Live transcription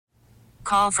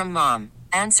call from mom.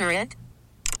 Answer it.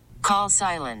 Call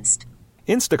silenced.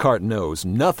 Instacart knows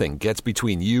nothing gets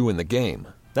between you and the game.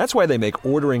 That's why they make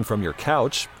ordering from your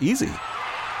couch easy.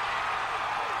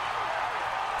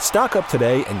 Stock up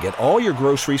today and get all your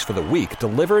groceries for the week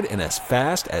delivered in as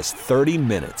fast as 30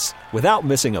 minutes without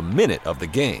missing a minute of the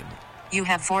game. You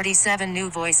have 47 new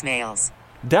voicemails.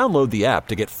 Download the app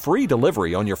to get free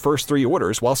delivery on your first 3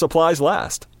 orders while supplies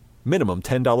last. Minimum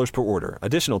 $10 per order.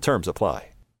 Additional terms apply.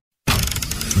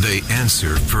 They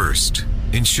answer first.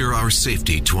 Ensure our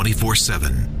safety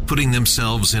 24/7, putting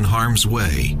themselves in harm's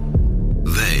way.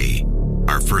 They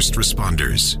are first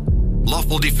responders.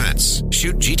 Lawful Defense,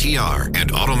 Shoot GTR,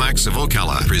 and Automax of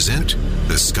Ocala present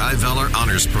the Sky Valor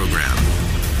Honors Program.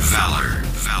 Valor.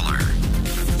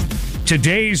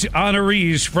 Today's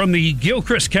honorees from the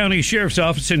Gilchrist County Sheriff's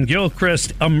Office and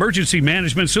Gilchrist Emergency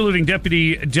Management, saluting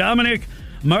Deputy Dominic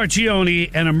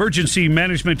Marchioni and Emergency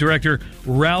Management Director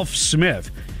Ralph Smith.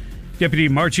 Deputy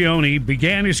Marchioni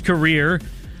began his career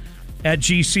at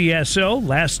GCSO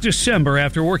last December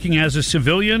after working as a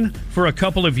civilian for a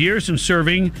couple of years and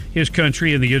serving his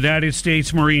country in the United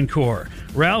States Marine Corps.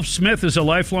 Ralph Smith is a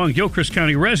lifelong Gilchrist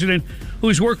County resident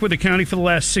who's worked with the county for the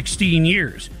last 16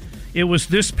 years. It was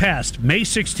this past May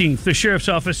 16th, the Sheriff's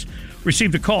Office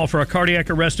received a call for a cardiac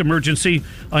arrest emergency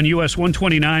on US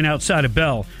 129 outside of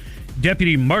Bell.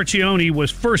 Deputy Marchioni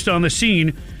was first on the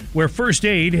scene, where first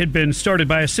aid had been started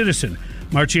by a citizen.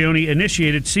 Marchioni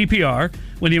initiated CPR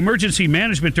when the Emergency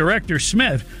Management Director,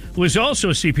 Smith, who was also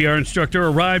a CPR instructor,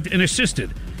 arrived and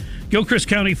assisted. Gilchrist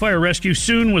County Fire Rescue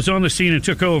soon was on the scene and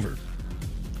took over.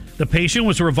 The patient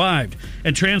was revived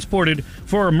and transported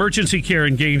for emergency care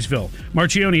in Gainesville.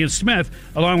 Marchioni and Smith,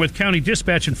 along with county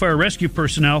dispatch and fire rescue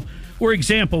personnel, were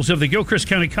examples of the Gilchrist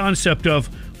County concept of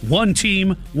one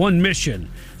team, one mission.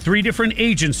 3 different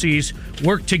agencies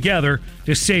work together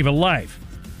to save a life.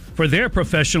 For their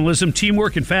professionalism,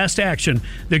 teamwork, and fast action,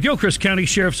 the Gilchrist County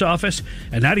Sheriff's Office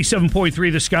and 97.3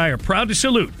 The Sky are proud to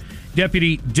salute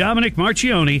Deputy Dominic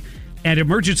Marchioni and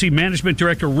Emergency Management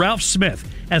Director Ralph Smith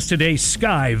as today's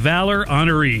Sky Valor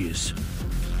honorees.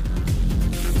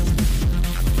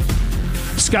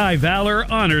 Sky Valor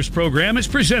Honors Program is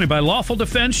presented by Lawful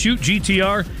Defense, Shoot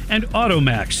GTR, and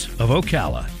Automax of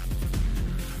Ocala.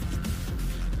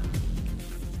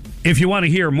 If you want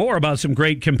to hear more about some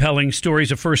great, compelling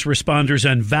stories of first responders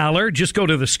and valor, just go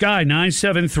to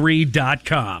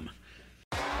thesky973.com.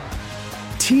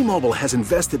 T-Mobile has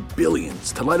invested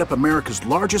billions to light up America's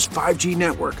largest 5G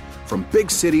network, from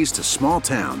big cities to small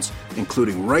towns,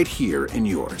 including right here in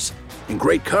yours. And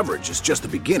great coverage is just the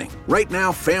beginning. Right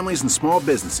now, families and small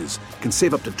businesses can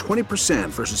save up to 20%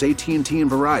 versus AT&T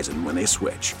and Verizon when they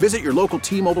switch. Visit your local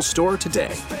T-Mobile store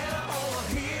today.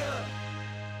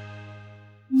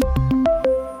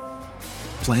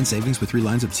 Plan savings with 3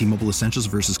 lines of T-Mobile Essentials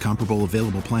versus comparable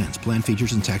available plans. Plan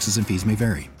features and taxes and fees may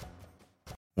vary.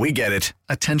 We get it.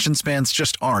 Attention spans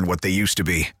just aren't what they used to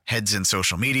be. Heads in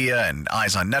social media and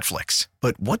eyes on Netflix.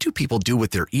 But what do people do with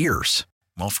their ears?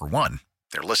 Well, for one,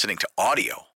 they're listening to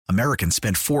audio. Americans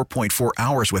spend 4.4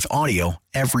 hours with audio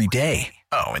every day.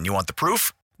 Oh, and you want the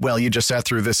proof? Well, you just sat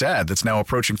through this ad that's now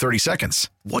approaching 30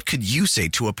 seconds. What could you say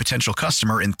to a potential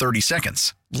customer in 30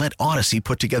 seconds? Let Odyssey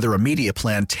put together a media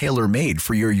plan tailor-made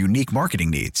for your unique marketing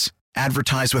needs.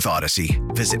 Advertise with Odyssey.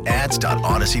 Visit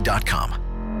ads.odyssey.com.